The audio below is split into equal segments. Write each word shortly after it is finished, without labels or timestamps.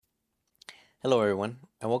Hello, everyone,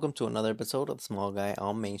 and welcome to another episode of the Small Guy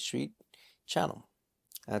on Main Street channel.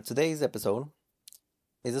 Today's episode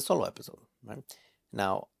is a solo episode, right?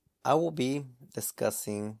 Now, I will be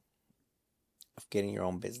discussing of getting your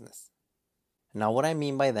own business. Now, what I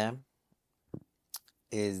mean by that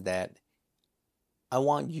is that I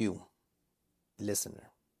want you,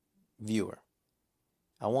 listener, viewer,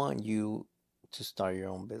 I want you to start your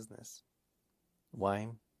own business. Why?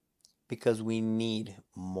 Because we need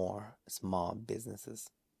more small businesses.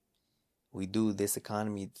 This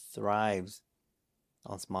economy thrives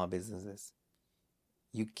on small businesses.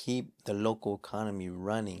 You keep the local economy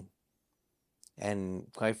running. And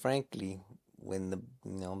quite frankly, when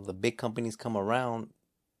the big companies come around,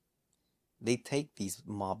 they take these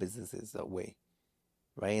small businesses away,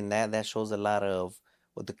 right? And that shows a lot of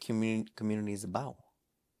what the community is about.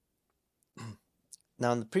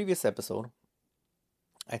 Now, in the previous episode,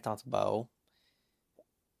 I talked about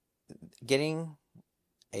getting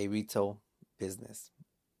a retail business.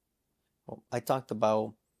 Well, I talked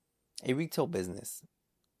about a retail business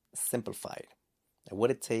simplified, and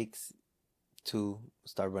what it takes to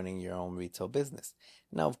start running your own retail business.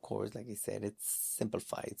 Now, of course, like I said, it's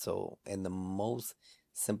simplified. So, in the most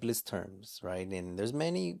simplest terms, right? And there's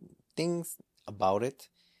many things about it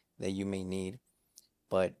that you may need,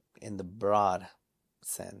 but in the broad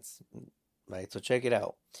sense, right? So, check it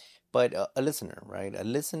out. But a listener, right? A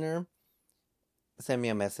listener sent me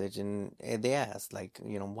a message and they asked, like,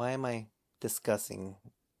 why am I discussing,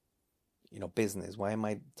 business? Why am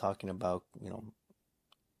I talking about,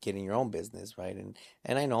 getting your own business, right?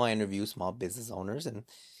 And I know I interview small business owners, and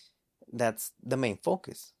that's the main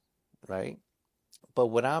focus, right? But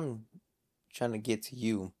what I'm trying to get to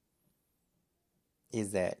you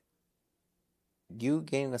is that you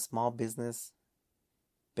getting a small business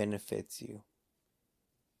benefits you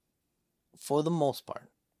for the most part.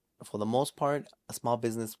 For the most part, a small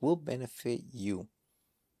business will benefit you.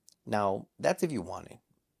 Now, that's if you want it.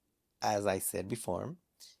 As I said before,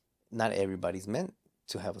 not everybody's meant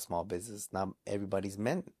to have a small business. Not everybody's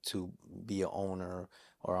meant to be an owner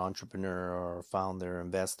or entrepreneur or founder,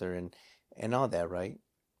 investor, and all that, right?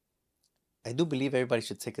 I do believe everybody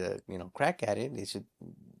should take a crack at it. They should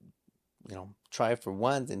try it for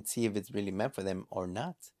once and see if it's really meant for them or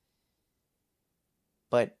not.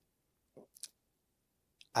 But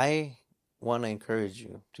I want to encourage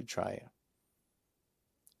you to try it,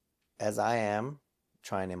 as I am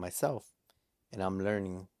trying it myself, and I'm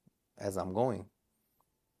learning as I'm going,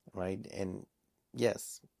 right? And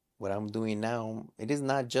yes, what I'm doing now, it is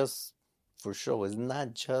not just for show. It's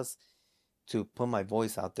not just to put my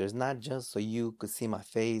voice out there. It's not just so you could see my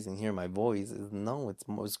face and hear my voice. No,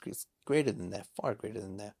 it's greater than that, far greater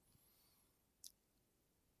than that.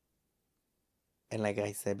 And like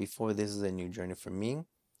I said before, this is a new journey for me.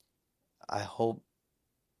 I hope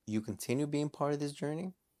you continue being part of this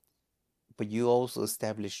journey, but you also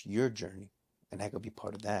establish your journey, and I could be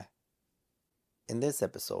part of that. In this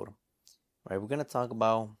episode, right, we're going to talk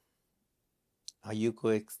about how you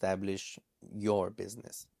could establish your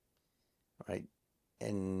business, right?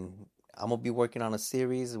 And I'm going to be working on a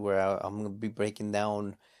series where I'm going to be breaking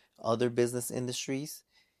down other business industries,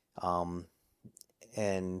 um,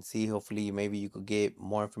 and see, hopefully maybe you could get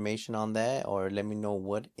more information on that, or let me know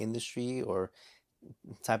what industry or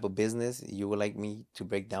type of business you would like me to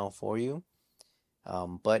break down for you.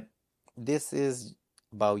 But this is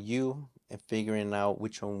about you and figuring out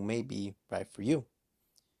which one may be right for you.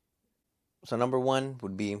 So number one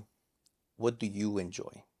would be, what do you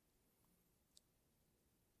enjoy?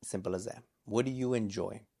 Simple as that. What do you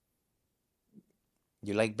enjoy?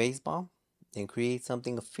 You like baseball? Then create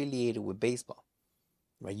something affiliated with baseball.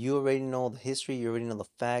 Right? You already know the history, you already know the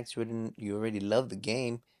facts, you already love the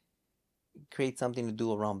game. Create something to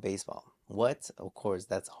do around baseball. What? Of course,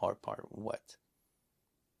 that's the hard part. What?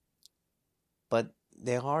 But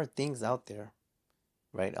there are things out there,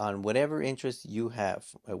 right? On whatever interest you have,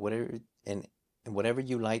 whatever and whatever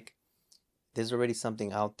you like, there's already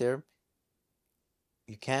something out there.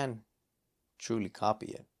 You can truly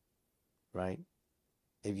copy it, right?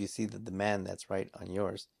 If you see the demand that's right on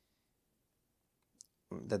yours,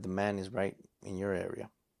 the demand is right in your area.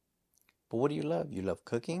 But what do you love? You love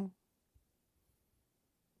cooking?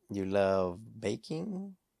 You love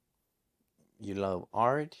baking? You love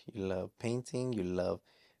art? You love painting? You love,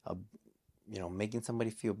 uh, making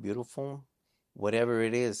somebody feel beautiful? Whatever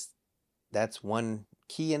it is, that's one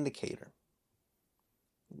key indicator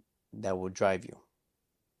that will drive you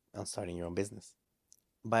on starting your own business.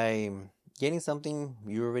 By getting something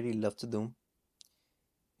you already love to do,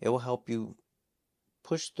 it will help you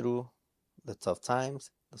push through the tough times,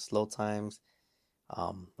 the slow times,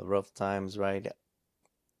 the rough times, right?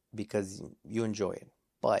 Because you enjoy it.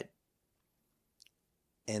 But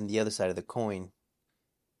and the other side of the coin,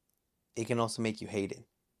 it can also make you hate it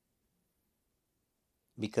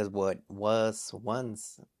because what was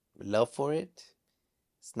once love for it,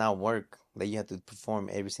 it's now work that you have to perform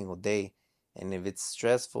every single day. And if it's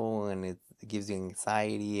stressful and it gives you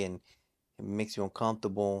anxiety and it makes you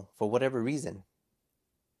uncomfortable for whatever reason,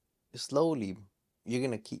 slowly you're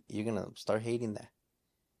gonna start hating that.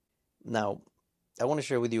 Now, I want to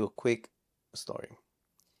share with you a quick story.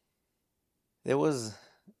 There was,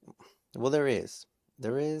 well, there is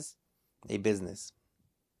a business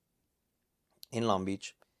in Long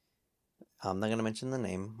Beach. I'm not gonna mention the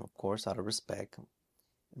name, of course, out of respect,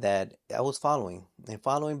 that I was following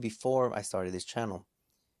before I started this channel.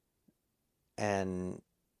 And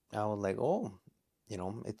I was like, oh,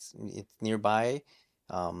 it's nearby.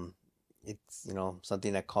 Um, it's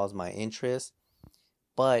something that caused my interest.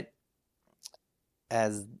 But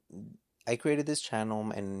as I created this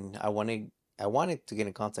channel and I wanted to get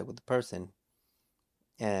in contact with the person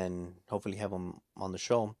and hopefully have them on the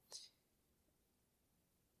show.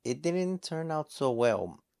 It didn't turn out so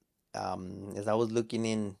well. As I was looking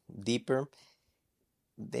in deeper,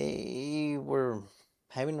 they were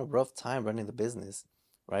having a rough time running the business,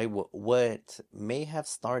 right? What may have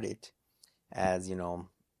started as,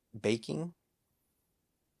 baking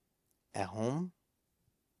at home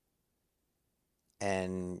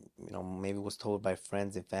and, maybe was told by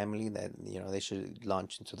friends and family that, they should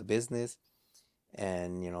launch into the business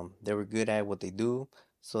and, they were good at what they do.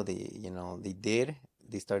 So they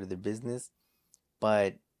started their business,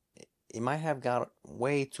 but it might have got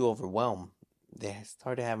way too overwhelmed. They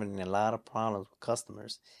started having a lot of problems with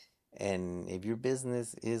customers. And if your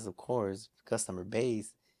business is, of course, customer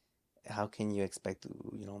based, how can you expect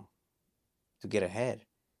to get ahead,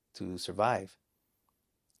 to survive?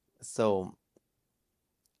 So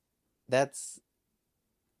that's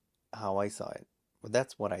how I saw it. But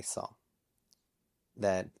that's what I saw.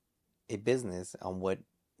 That a business on what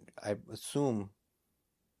I assume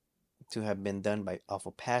to have been done by off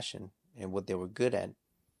of passion and what they were good at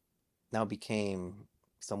now became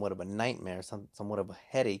somewhat of a nightmare, somewhat of a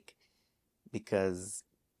headache because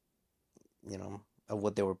of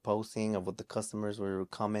what they were posting, of what the customers were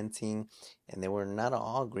commenting, and they were not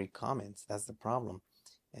all great comments. That's the problem.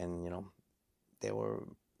 And they were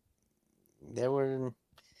they were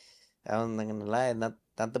I'm not gonna lie, not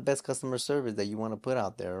the best customer service that you want to put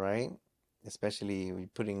out there, right? Especially when you're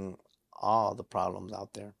putting all the problems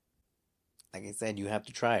out there. Like I said, you have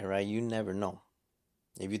to try it, right? You never know.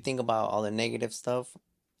 If you think about all the negative stuff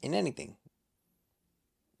in anything,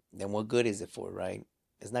 then what good is it for, right?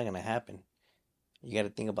 It's not gonna happen. You got to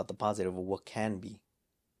think about the positive of what can be.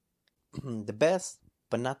 The best,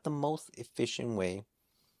 but not the most efficient way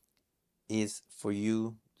is for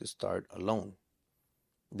you to start alone.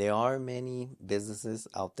 There are many businesses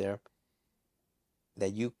out there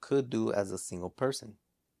that you could do as a single person.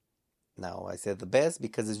 Now, I said the best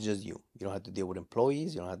because it's just you. You don't have to deal with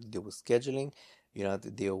employees, you don't have to deal with scheduling, you don't have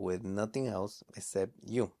to deal with nothing else except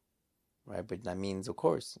you, right? But that means, of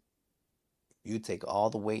course, you take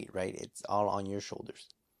all the weight, right? It's all on your shoulders.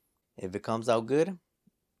 If it comes out good,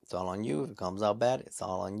 it's all on you. If it comes out bad, it's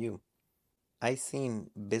all on you. I've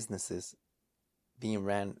seen businesses being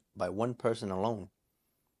ran by one person alone.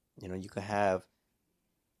 You could have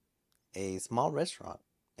a small restaurant,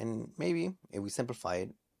 and maybe if we simplify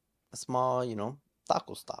it, a small,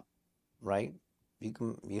 taco stop, right?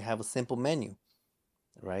 You have a simple menu,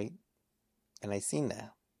 right? And I've seen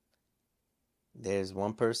that. There's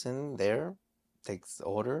one person there, takes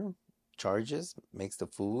order, charges, makes the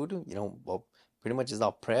food. Well, pretty much it's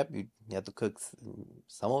all prep. You have to cook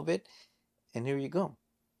some of it, and here you go,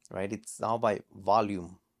 right? It's all by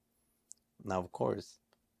volume. Now, of course,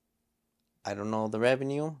 I don't know the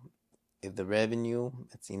revenue. If the revenue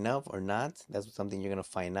it's enough or not, that's something you're gonna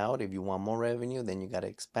find out. If you want more revenue, then you gotta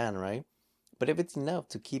expand, right? But if it's enough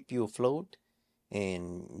to keep you afloat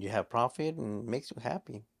and you have profit and makes you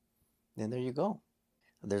happy, then there you go.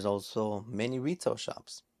 There's also many retail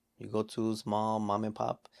shops. You go to small mom and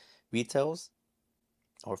pop retails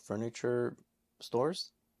or furniture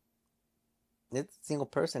stores. It's single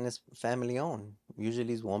person, it's family owned.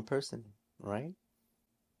 Usually it's one person, right?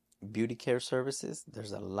 Beauty care services,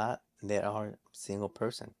 there's a lot that are single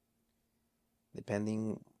person.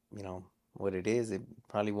 Depending, what it is, it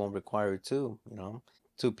probably won't require two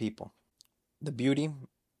people. The beauty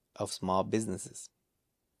of small businesses.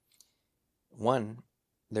 One,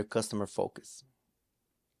 their customer focus.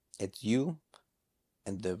 It's you,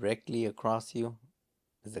 and directly across you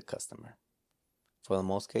is the customer. For the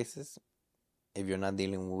most cases, if you're not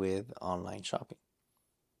dealing with online shopping.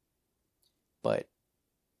 But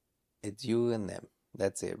it's you and them.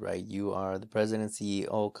 That's it, right? You are the president,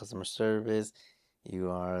 CEO, customer service. You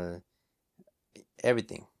are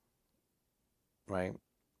everything, right?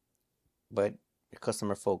 But your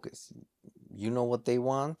customer focus. You know what they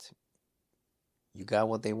want. You got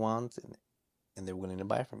what they want, and they're willing to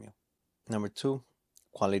buy from you. Number two,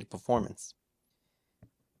 quality performance.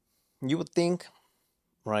 You would think,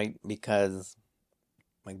 right, because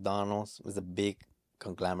McDonald's is a big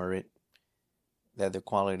conglomerate, that their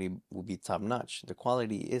quality will be top notch. The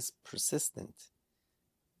quality is persistent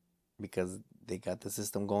because they got the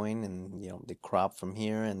system going, and they crop from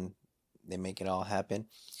here and they make it all happen.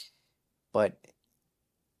 But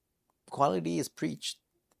quality is preached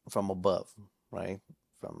from above, right?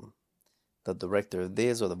 From the director of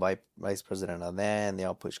this or the vice president of that, and they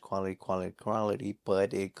all push quality, quality, quality,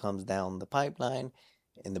 but it comes down the pipeline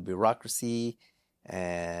in the bureaucracy,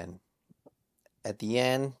 and at the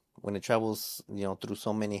end, when it travels, through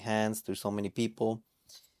so many hands, through so many people,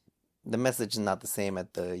 the message is not the same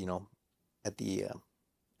at at the uh,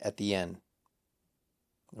 at the end,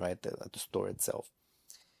 right? At the store itself.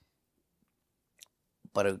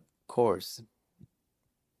 But of course,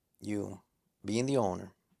 you being the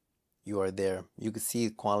owner, you are there. You can see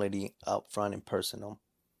quality up front and personal.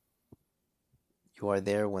 You are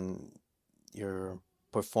there when you're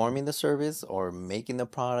performing the service or making the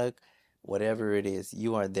product, whatever it is,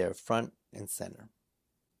 you are there front and center.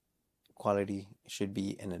 Quality should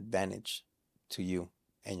be an advantage to you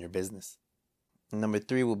and your business. Number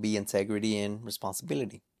three will be integrity and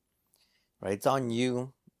responsibility, right? It's on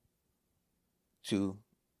you to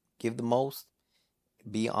give the most,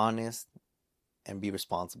 be honest, and be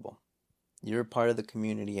responsible. You're part of the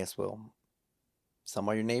community as well. Some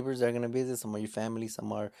are your neighbors that are going to visit, some are your family,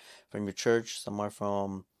 some are from your church, some are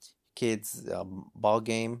from kids' ball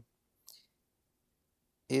game.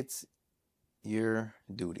 It's your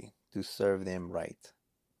duty to serve them right,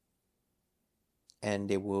 and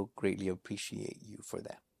they will greatly appreciate you for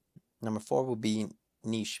that. Number four will be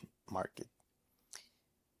niche market.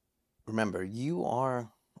 Remember, you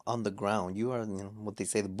are on the ground. You are, what they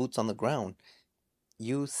say, the boots on the ground.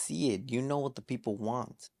 You see it. You know what the people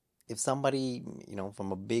want. If somebody,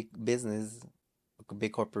 from a big business, a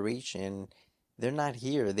big corporation, they're not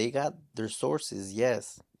here. They got their sources,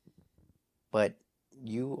 yes, but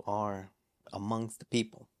you are amongst the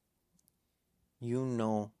people. You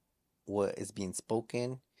know what is being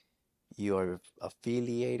spoken. You are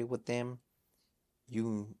affiliated with them.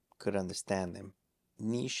 You could understand them.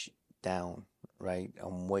 Niche down, right,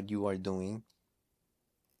 on what you are doing,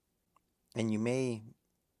 and you may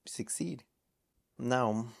succeed.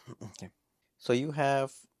 Now, okay. So you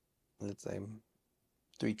have, let's say,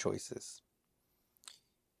 three choices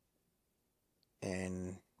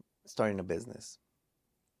in starting a business.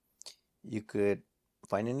 You could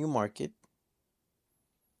find a new market.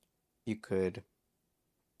 You could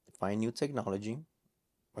find new technology,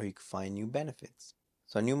 or you could find new benefits.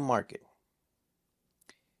 So, a new market.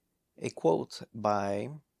 A quote by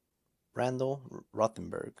Randall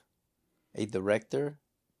Rothenberg, a director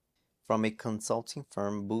from a consulting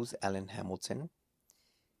firm, Booz Allen Hamilton,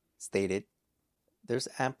 stated, "There's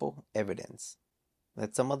ample evidence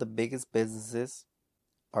that some of the biggest businesses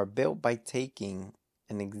are built by taking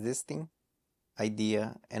an existing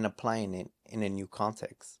idea and applying it in a new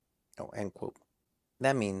context." Oh, end quote.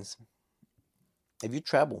 That means if you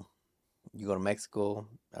travel, you go to Mexico,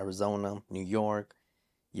 Arizona, New York,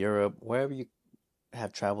 Europe, wherever you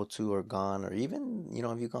have traveled to or gone, or even,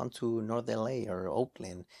 if you've gone to North LA or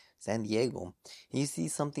Oakland, San Diego, you see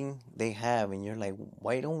something they have and you're like,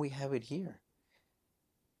 why don't we have it here?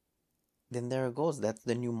 Then there it goes. That's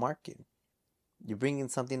the new market. You bring in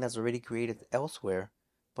something that's already created elsewhere,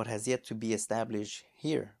 but has yet to be established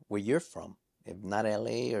here, where you're from. If not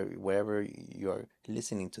LA or wherever you're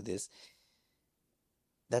listening to this,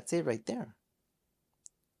 that's it right there.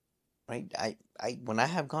 Right? I when I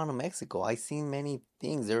have gone to Mexico, I've seen many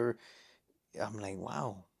things. I'm like,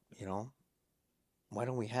 wow, why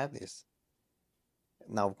don't we have this?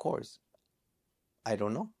 Now, of course, I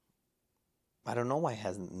don't know. I don't know why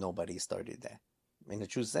hasn't nobody started that. In the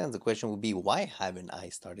true sense, the question would be, why haven't I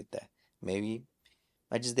started that? Maybe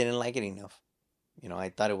I just didn't like it enough. I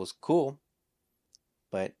thought it was cool,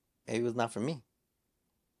 but it was not for me.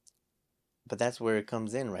 But that's where it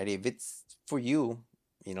comes in, right? If it's for you,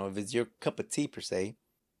 if it's your cup of tea per se,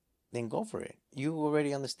 then go for it. You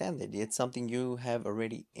already understand it. It's something you have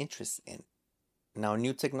already interest in. Now,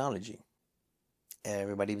 new technology.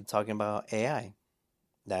 Everybody been talking about AI.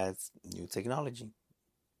 That's new technology.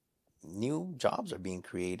 New jobs are being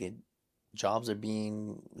created Jobs are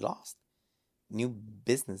being lost. New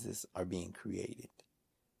businesses are being created.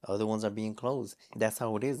 Other ones are being closed. That's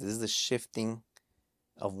how it is. This is a shifting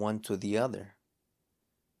of one to the other,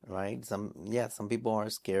 right? Some people are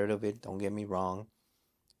scared of it. Don't get me wrong,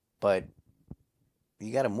 but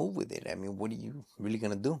you got to move with it. I mean, what are you really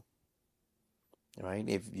gonna do, right?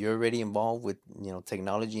 If you're already involved with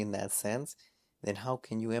technology in that sense, then how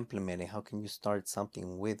can you implement it? How can you start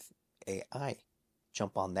something with AI?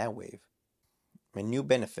 Jump on that wave. A new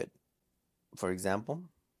benefit, for example,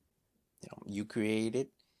 you created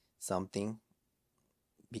something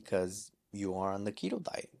because you are on the keto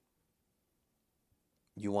diet.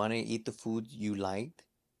 You want to eat the food you liked,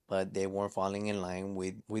 but they weren't falling in line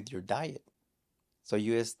with your diet. So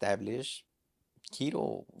you establish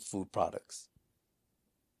keto food products,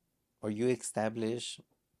 or you establish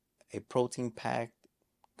a protein packed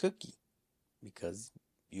cookie because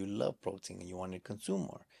you love protein and you want to consume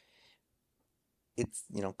more. It's,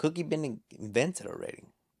 cookie been invented already.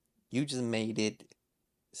 You just made it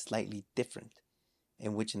slightly different,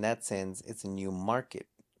 in which in that sense it's a new market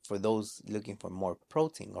for those looking for more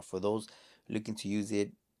protein, or for those looking to use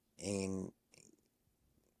it in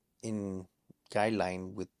in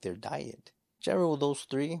guideline with their diet. Whichever of those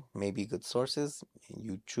three may be good sources,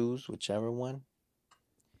 you choose whichever one.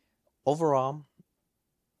 Overall,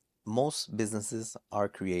 most businesses are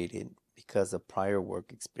created because of prior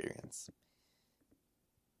work experience.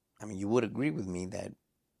 I mean, you would agree with me that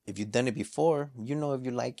if you've done it before, you know if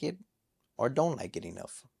you like it or don't like it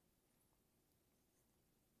enough.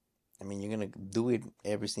 I mean, you're going to do it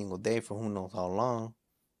every single day for who knows how long.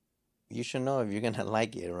 You should know if you're going to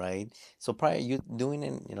like it, right? So prior you doing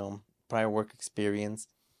it, prior work experience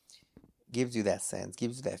gives you that sense,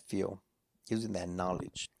 gives you that feel, gives you that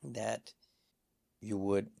knowledge that you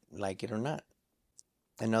would like it or not.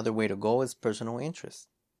 Another way to go is personal interest.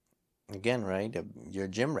 Again, right? You're a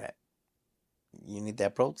gym rat. You need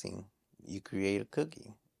that protein. You create a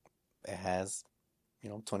cookie. It has,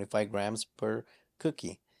 25 grams per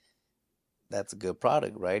cookie. That's a good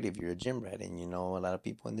product, right? If you're a gym rat and you know a lot of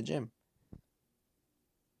people in the gym.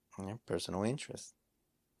 Yeah, personal interest.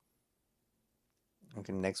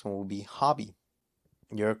 Okay, next one will be hobby.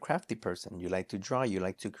 You're a crafty person. You like to draw. You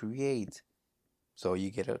like to create. So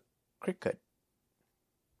you get a Cricut.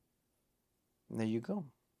 There you go.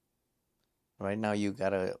 Right now you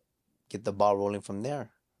gotta get the ball rolling from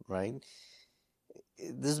there, right?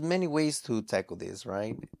 There's many ways to tackle this,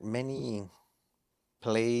 right? Many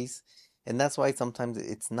plays, and that's why sometimes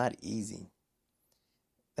it's not easy.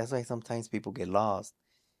 That's why sometimes people get lost,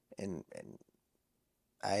 and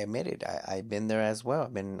I admit it. I've been there as well.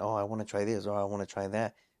 I've been, oh, I want to try this, or I want to try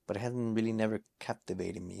that, but it hasn't really never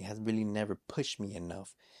captivated me. It has really never pushed me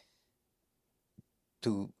enough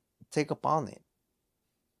to take up on it.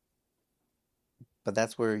 But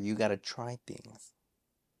that's where you gotta try things.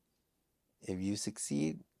 If you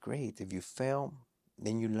succeed, great. If you fail,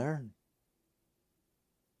 then you learn.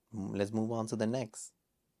 Let's move on to the next.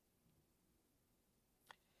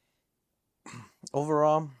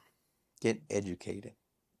 Overall, get educated.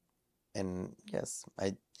 And yes,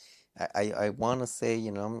 I want to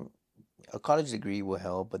say, a college degree will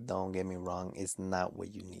help, but don't get me wrong, it's not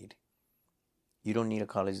what you need. You don't need a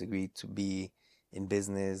college degree to be in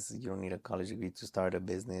business. You don't need a college degree to start a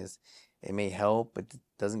business. It may help, but it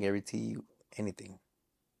doesn't guarantee you anything.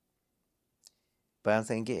 But I'm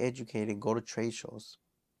saying get educated, go to trade shows,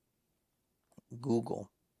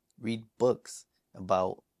 Google, read books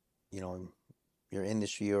about, you know, your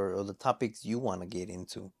industry, or the topics you want to get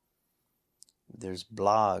into. There's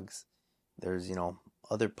blogs, there's,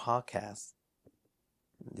 other podcasts,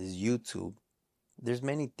 there's YouTube. There's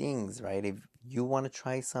many things, right? If you want to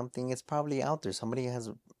try something, it's probably out there. Somebody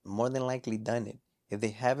has more than likely done it. If they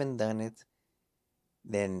haven't done it,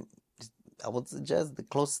 then I would suggest the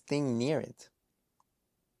closest thing near it,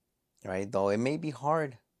 right? Though it may be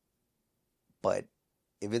hard, but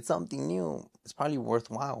if it's something new, it's probably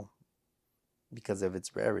worthwhile because of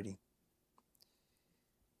its rarity.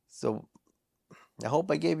 So I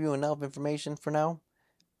hope I gave you enough information for now.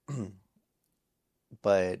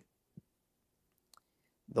 But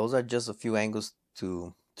those are just a few angles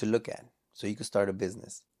to look at so you can start a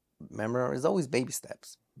business. Remember, it's always baby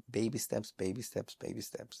steps. Baby steps, baby steps, baby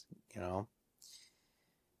steps,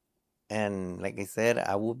 And like I said,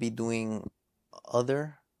 I will be doing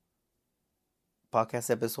other podcast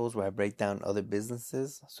episodes where I break down other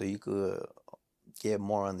businesses so you could get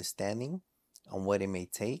more understanding on what it may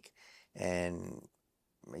take, and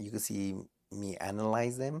you can see me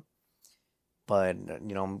analyze them. But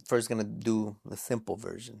I'm first gonna do the simple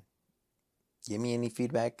version. Give me any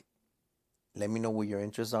feedback. Let me know what your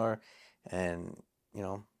interests are, and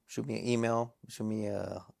shoot me an email, shoot me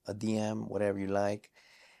a DM, whatever you like.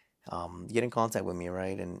 Get in contact with me,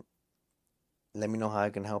 right? And let me know how I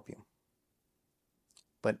can help you.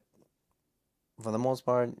 But for the most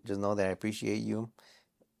part, just know that I appreciate you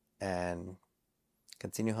and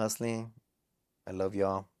continue hustling. I love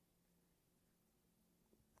y'all.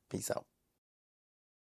 Peace out.